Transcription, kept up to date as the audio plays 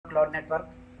cloud network.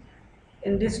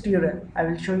 In this tutorial, I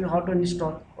will show you how to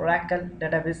install Oracle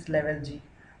Database Level G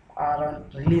on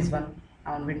Release 1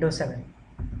 on Windows 7.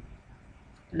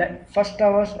 First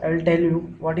of all, I will tell you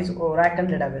what is Oracle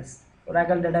Database.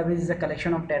 Oracle Database is a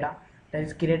collection of data that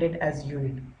is created as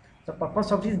unit. The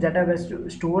purpose of this database is to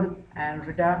store and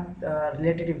return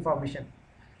related information.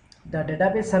 The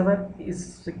database server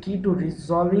is the key to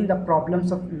resolving the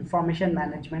problems of information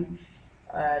management.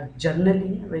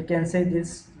 Generally, we can say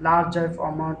this large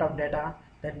amount of data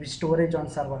that we storage on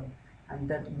server and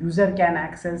that user can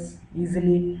access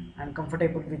easily and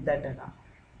comfortable with that data.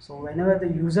 So whenever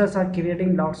the users are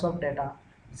creating lots of data,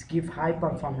 it give high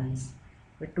performance.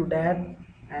 With to that,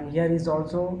 and here is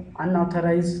also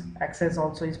unauthorized access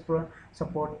also is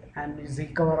support, and is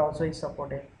recover also is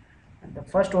supported. And the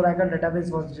first Oracle database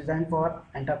was designed for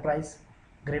enterprise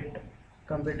grade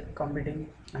computing,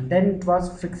 and then it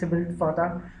was flexible for the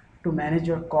to manage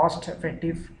your cost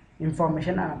effective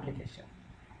information and application.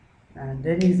 And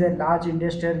there is a large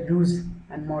industrial use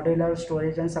and modular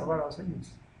storage and server also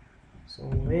use. So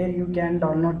where you can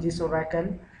download this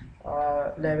Oracle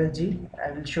level G,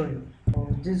 I will show you.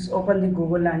 So just open the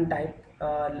Google and type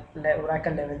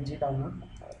Oracle level G download.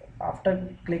 After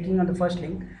clicking on the first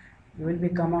link, you will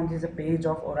become on this page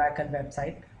of Oracle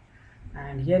website,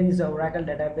 and here is the Oracle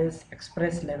database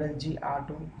express level G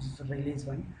R2 release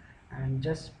 1. And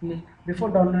just before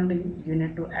downloading, you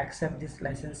need to accept this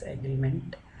license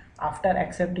agreement. After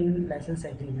accepting license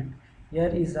agreement, here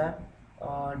is a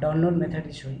download method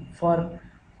is showing. For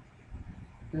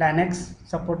Linux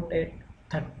support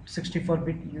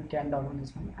 64-bit, you can download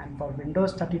this one, and for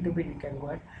Windows 32-bit you can go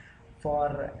ahead.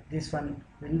 For this one,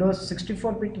 Windows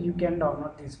 64-bit, you can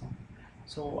download this one.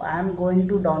 So I am going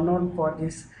to download for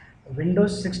this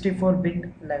Windows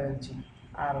 64-bit level G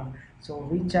R1, so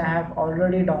which I have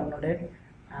already downloaded,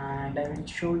 and I will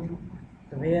show you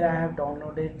where I have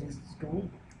downloaded these two.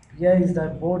 Here is the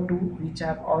board 2 which I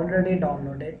have already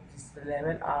downloaded, this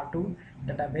level R2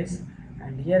 database,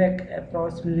 and here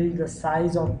approximately the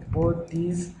size of both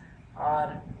these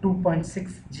are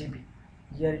 2.6 GB.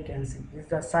 Here you can see this is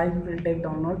the size will take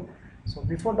download. So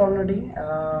before downloading,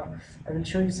 I will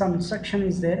show you some instruction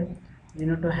is there. You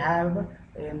need to have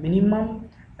a minimum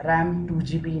RAM 2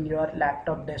 GB in your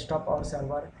laptop, desktop or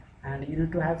server, and you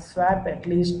need to have swap at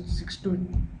least 6 to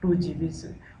 2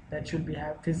 GB. That should be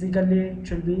have physically, it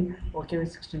should be okay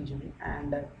with 16 GB,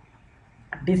 and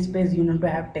disk space you need to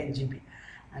have 10 GB,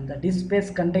 and the disk space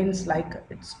contains like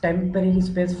its temporary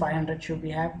space 500 should be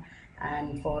have,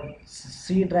 and for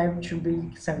C drive should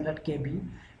be 700 KB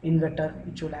inverter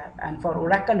it should have, and for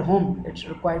Oracle Home it's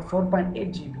required 4.8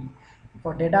 GB.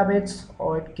 For database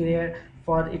or it create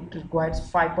for it requires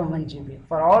 5.1 GB.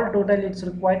 For all total it's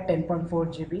required 10.4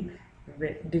 GB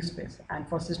disk space. And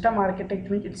for system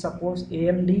architecture, it supports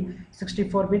AMD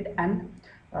 64-bit and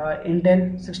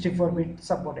Intel 64-bit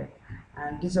supported.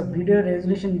 And this video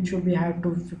resolution it should be have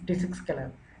 256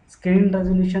 color. Screen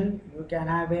resolution you can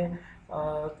have a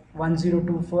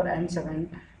 1024 and 7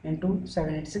 into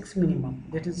 786 minimum.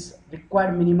 That is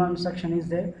required minimum instruction is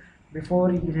there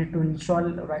before you need to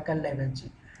install Oracle level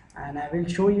G. And I will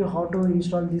show you how to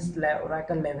install this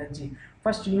Oracle level G.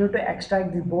 First you need to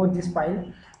extract both this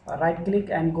file. Right click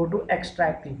and go to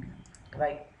extract it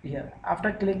right here.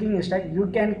 After clicking extract, you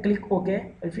can click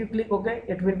OK. If you click OK,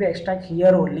 it will be extract here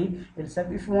only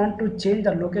itself. If you want to change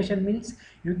the location, means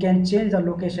you can change the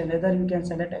location, either you can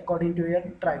select according to your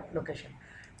drive location.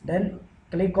 Then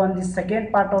click on the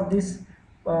second part of this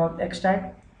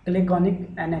extract, click on it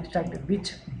and extract it,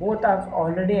 which both are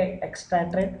already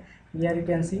extracted. Here you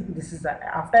can see this is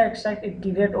after extract it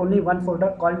create only one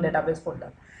folder called database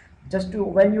folder. Just to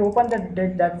when you open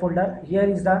that folder, here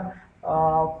is the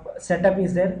setup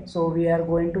is there, so we are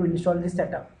going to install this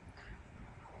setup.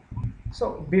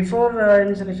 So before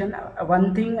installation,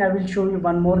 one thing I will show you,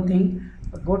 one more thing.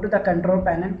 Go to the control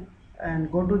panel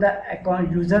and go to the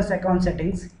account users account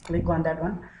settings, click on that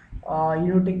one.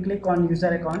 You need to click on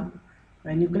user account.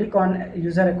 When you click on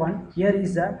user account, here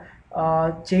is the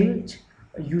change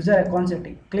user account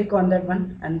setting, click on that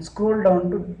one and scroll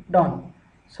down to down,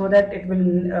 so that it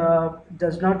will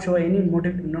does not show any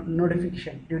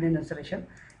notification during installation.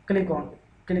 Click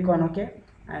on OK,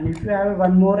 and if you have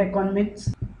one more account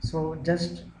means, so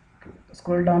just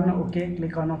scroll down, OK,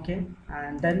 click on OK,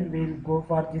 and then we'll go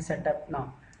for the setup.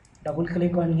 Now double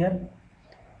click on here.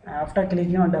 After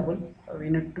clicking on double, you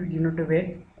need to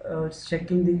wait.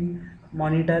 Checking the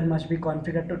monitor must be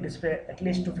configured to display at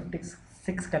least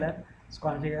 256 color is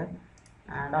configured,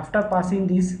 and after passing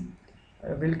this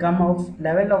will come of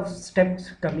level of steps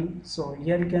coming. So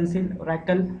here you can see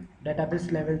Oracle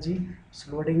database level G, it's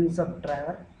loading sub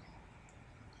driver.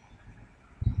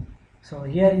 So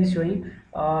here is showing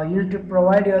you need to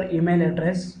provide your email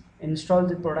address, install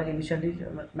the product initially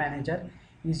manager.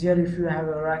 Easier if you have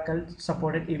Oracle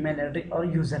supported email address or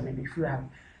username if you have,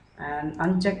 and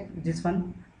uncheck this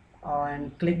one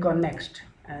and click on next,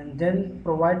 and then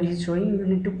provide is showing you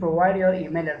need to provide your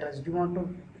email address. Do you want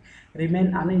to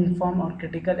remain uninformed or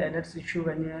critical alerts issue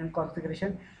when you're in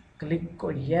configuration? Click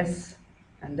yes,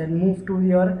 and then move to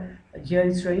your, here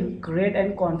is showing create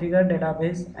and configure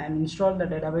database and install the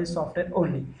database software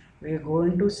only. We are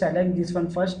going to select this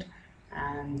one first,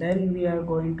 and then we are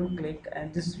going to click,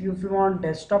 and this if you want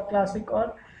desktop classic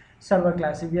or server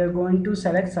classic, we are going to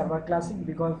select server classic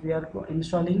because we are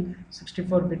installing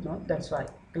 64-bit mode, that's why.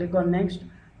 Click on next,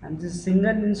 and this single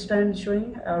instance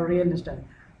showing a real instance.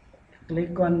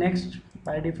 Click on next,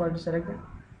 by default select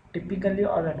typically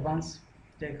or advanced.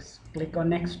 Just click on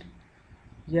next.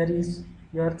 Here is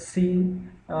your C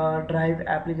drive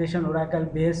application Oracle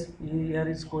base. Here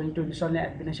is going to install an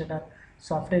administrator.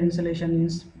 Software installation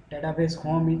is database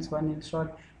home is one installed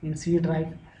in C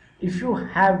drive. If you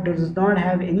have does not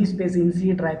have any space in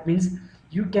C drive, means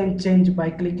you can change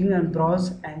by clicking on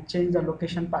browse and change the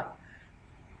location path.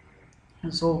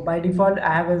 So by default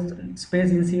I have a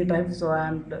space in C drive, so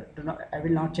I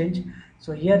will not change.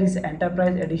 So here is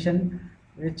enterprise edition,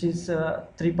 which is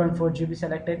 3.4 GB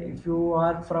selected. If you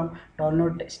are from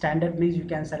download standard, means you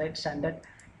can select standard.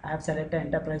 I have selected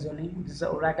enterprise only. This is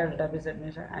Oracle database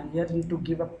administration, and here you need to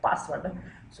give a password.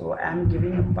 So I am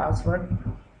giving a password.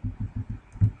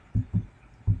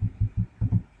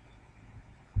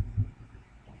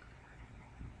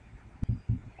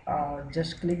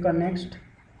 Just click on next.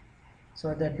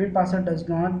 So the admin password does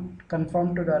not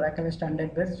conform to the Oracle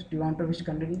standard base. Do you want to wish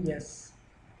continue? Yes.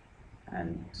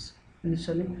 And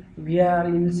initially we are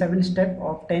in 7 step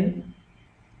of 10.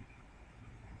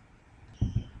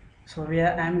 So I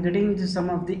am getting into some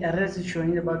of the errors is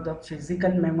showing about the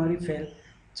physical memory fail,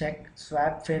 check,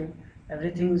 swap fail,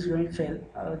 everything is going fail.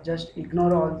 Just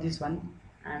ignore all this one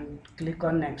and click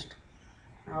on next.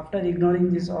 After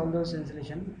ignoring this all those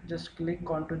installation, just click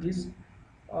onto this.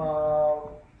 Uh,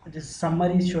 this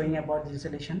summary is showing about the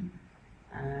installation,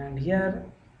 and here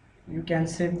you can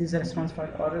save this response file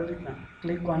or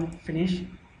click on finish.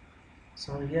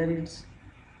 So here it's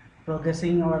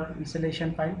progressing our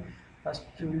installation file. First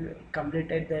we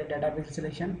completed the database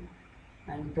installation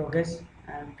and progress,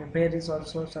 and prepare is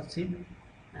also succeed.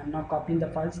 I'm now copying the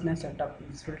files and setup.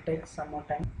 This will take some more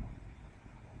time.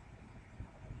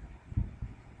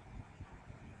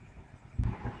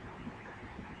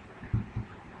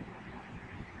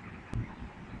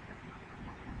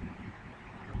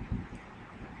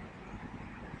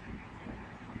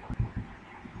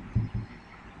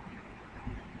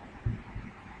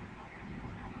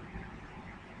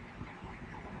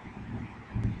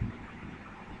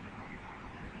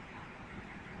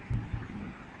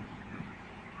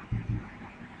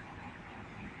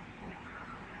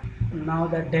 Now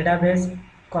the database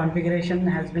configuration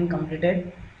has been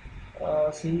completed.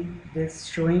 See this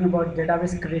showing about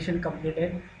database creation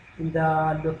completed in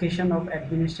the location of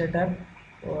administrator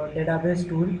database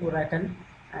tool Oracle,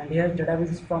 and here database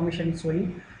information is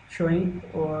showing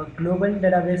global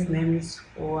database name is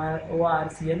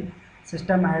ORCL,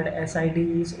 system add SID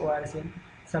is ORCL,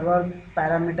 server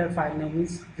parameter file name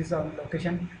is this on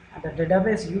location, and the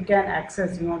database you can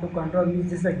access, you want to control, means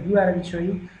this is a URL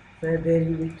showing where there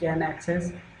you can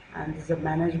access, and this is a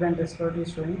management dashboard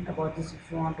is showing about this.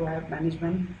 If you want to have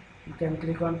management, you can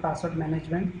click on password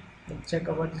management and check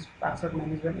about this password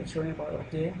management. It's showing about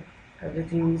okay,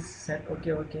 everything is set,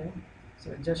 okay.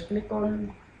 So just click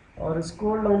on or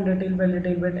scroll down little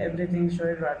bit, everything is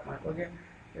showing right mark. Okay,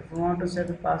 if you want to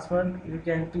set a password, you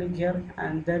can click here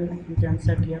and then you can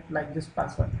set here like this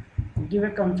password and give a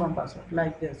confirm password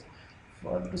like this.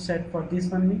 For to set for this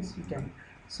one means you can.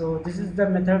 So this is the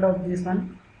method of this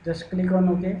one. Just click on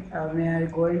OK. We are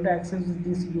going to access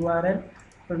this URL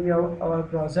from our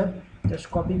browser. Just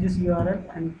copy this URL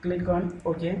and click on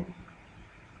OK.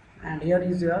 And here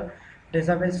is your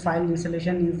database file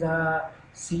installation is the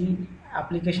C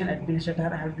application administrator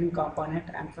has been component,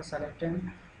 and for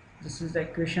selecting this is the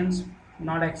equations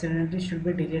not accidentally should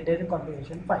be deleted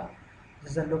configuration file.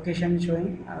 This is the location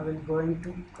showing. I will going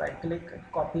to right click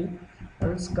copy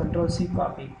or else control C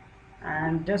copy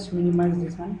and just minimize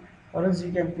this one, or else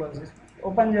you can close this.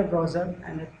 Open your browser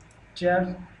and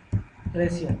share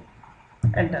press here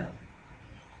enter,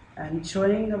 and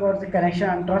showing about the connection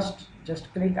and trust,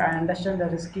 just click I understand the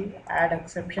risky, add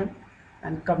exception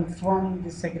and confirm the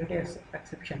security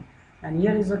exception, and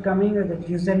here is the coming the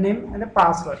username and the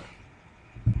password.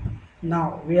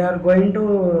 Now we are going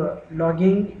to log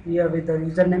in here with the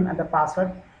username and the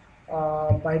password.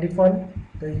 by default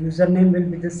the username will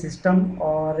be the system,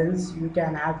 or else you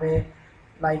can have a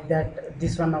like that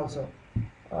this one also,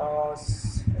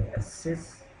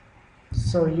 sys.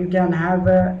 So you can have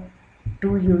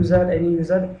two user, any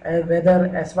user, whether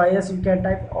sys you can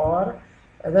type, or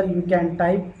whether you can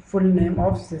type full name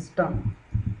of system,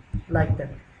 like that.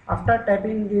 After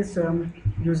typing this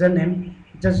username,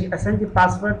 just assign the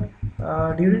password.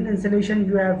 During the installation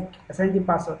you have assigned the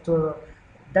password, so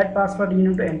that password you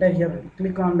need to enter here.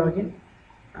 Click on login,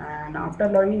 and after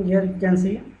login here you can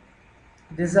see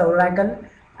this is Oracle,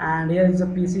 and here is the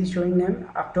PC showing name,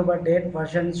 October date,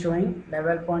 version showing,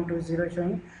 level 0.20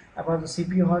 showing, about the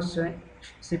CPU host showing,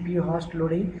 CPU host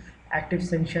loading, active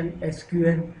section,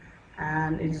 SQL,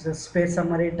 and it is a space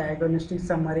summary, diagnostic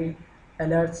summary,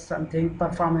 alerts, something,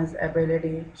 performance,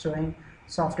 ability showing,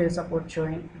 software support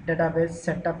showing, database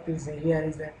setup is here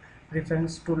is a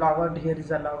reference to logout, here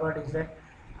is a logout is there,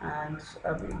 and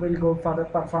we'll go for the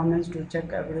performance to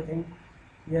check everything.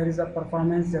 Here is a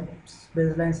performance, the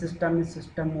baseline system is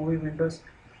system movie windows,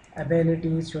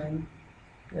 ability is showing.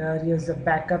 Here is the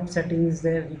backup setting is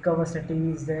there, recover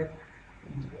setting is there,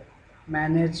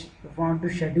 manage. If you want to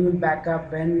schedule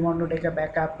backup, when you want to take a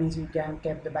backup means you can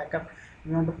keep the backup.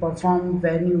 You want to perform,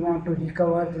 when you want to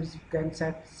recover this, you can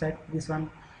set this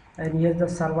one. And here's the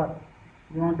server.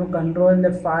 You want to control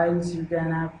the files, you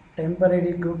can have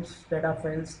temporary groups, data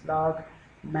files, log,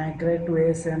 migrate to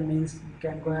ASM means you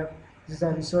can go have. This is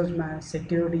a resource man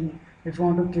security. If you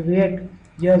want to create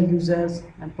your users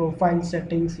and profile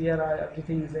settings, here are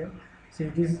everything is there. See,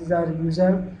 this is our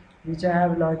user which I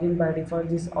have login by default.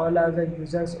 This all are the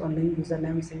users only,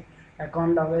 username, see,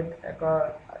 account login,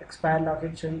 account expire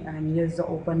login showing, and here is the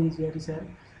open is here is here.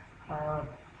 Uh,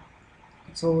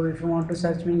 so if you want to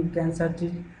search me, you can search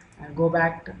it and go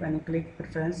back when you click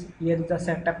preference. Here is the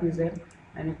setup is there,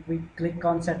 and if we click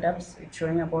on setups, it's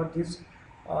showing about this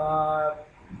uh,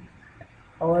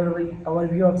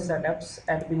 overview of setups.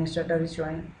 Administrator is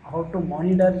showing, how to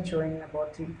monitor is showing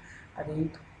about the I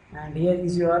think, and here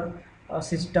is your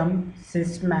system,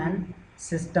 sysman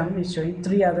system is showing,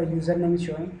 three other usernames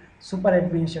showing, super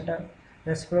administrator,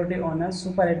 respiratory owner,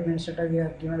 super administrator we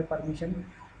have given the permission.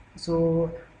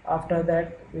 So after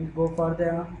that we'll go for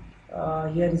the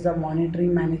here is the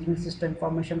monitoring management system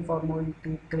information. For more you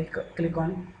can click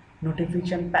on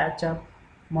notification, patch up,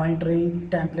 monitoring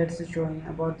templates is showing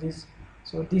about this.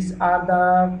 So these are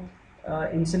the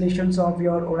installations of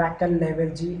your Oracle level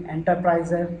G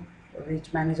enterpriser,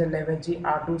 which manager level G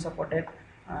R2 supported.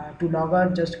 To log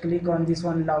out, just click on this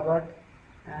one, log out,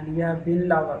 and we have been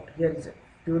log out. Here is it.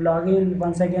 To log in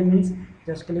once again means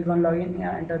just click on login,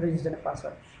 enter the username and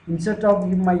password. Instead of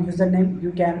my username,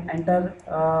 you can enter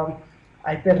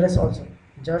IP address also.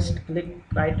 Just click,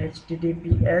 write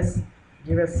HTTPS,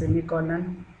 give a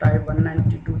semicolon, type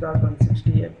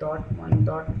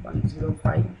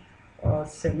 192.168.1.105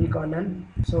 semicolon.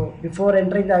 So before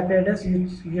entering the IP address,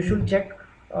 you should check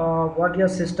what your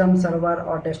system, server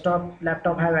or desktop,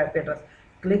 laptop have IP address.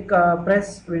 Click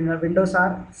press Windows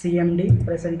R CMD,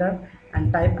 press enter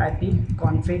and type IP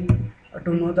config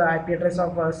to know the IP address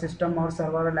of a system or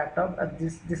server or laptop.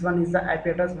 This one is the IP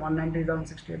address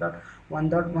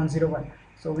 192.168.1.101.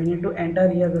 So we need to enter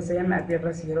here the same IP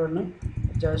address here only.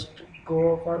 Just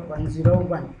go for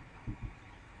 101.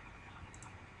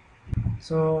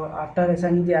 So after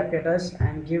assigning the IP address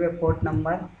and give a port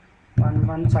number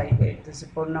 1158, this is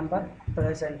port number,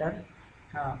 press enter.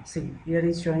 See, here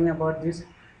is showing about this,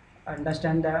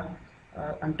 understand the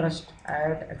untrust,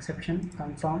 add exception,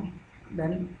 confirm.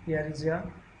 Then here is your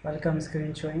welcome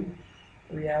screen showing.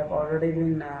 We have already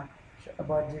been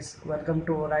about this welcome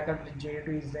to Oracle J2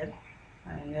 is there,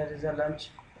 and here is a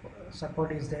launch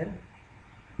support is there.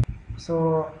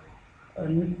 So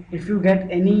if you get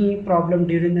any problem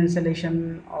during the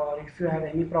installation, or if you have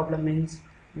any problem means,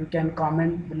 you can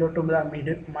comment below to my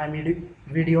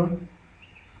video.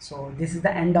 So this is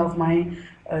the end of my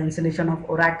installation of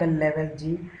Oracle level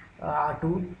G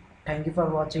R2. Thank you for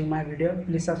watching my video.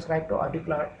 Please subscribe to Audio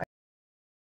Cloud.